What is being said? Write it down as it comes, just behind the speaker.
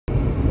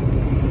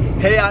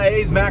Hey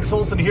IA's Max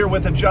Olson here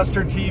with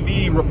Adjuster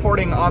TV,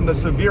 reporting on the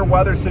severe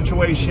weather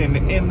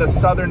situation in the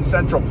southern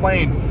Central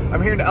Plains.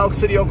 I'm here in Elk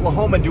City,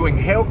 Oklahoma, doing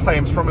hail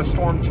claims from a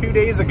storm 2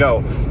 days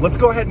ago. Let's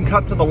go ahead and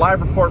cut to the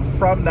live report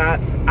from that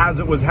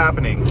as it was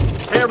happening.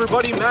 Hey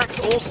everybody,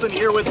 Max Olson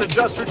here with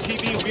Adjuster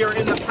TV. We are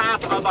in the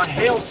path of a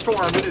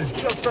hailstorm. It is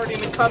just starting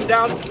to come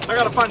down. I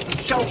gotta find some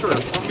shelter.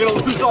 I'm gonna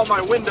lose all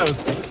my windows.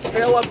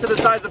 Hail up to the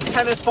size of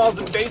tennis balls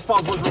and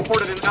baseballs was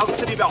reported in Elk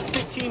City about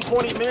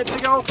 15-20 minutes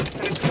ago,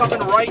 and it's coming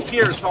right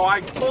here. So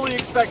I fully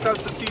expect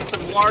us to see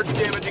some large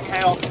damaging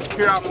hail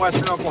here out in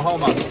western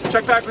Oklahoma.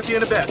 Check back with you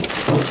in a bit.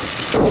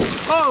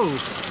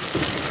 Oh!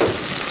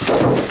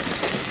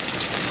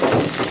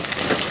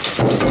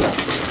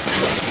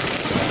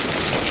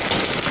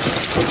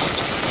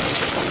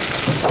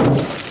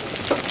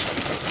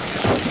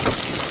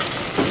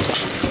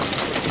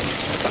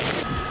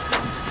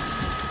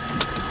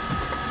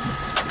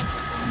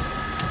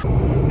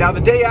 Now, the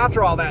day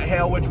after all that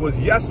hail, which was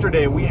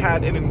yesterday, we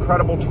had an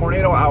incredible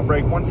tornado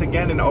outbreak once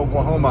again in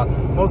Oklahoma,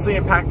 mostly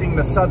impacting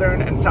the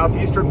southern and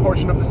southeastern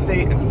portion of the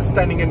state and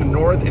extending into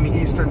north and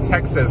eastern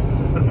Texas.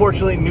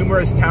 Unfortunately,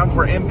 numerous towns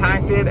were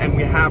impacted, and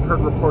we have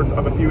heard reports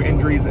of a few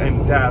injuries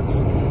and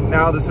deaths.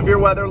 Now, the severe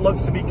weather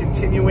looks to be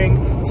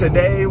continuing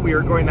today. We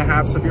are going to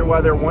have severe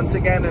weather once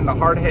again in the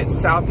hard-hit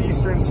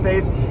southeastern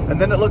states, and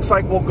then it looks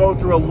like we'll go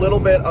through a little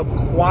bit of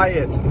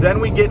quiet.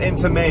 Then we get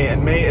into May,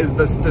 and May is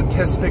the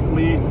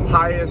statistically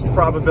highest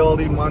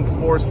probability month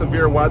for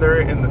severe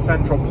weather in the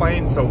Central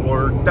Plains, so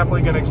we're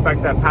definitely going to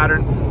expect that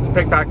pattern to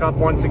pick back up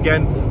once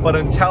again. But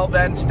until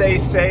then, stay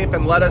safe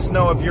and let us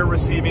know if you're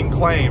receiving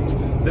claims.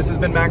 This has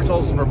been Max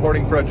Olson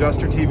reporting for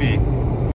Adjuster TV.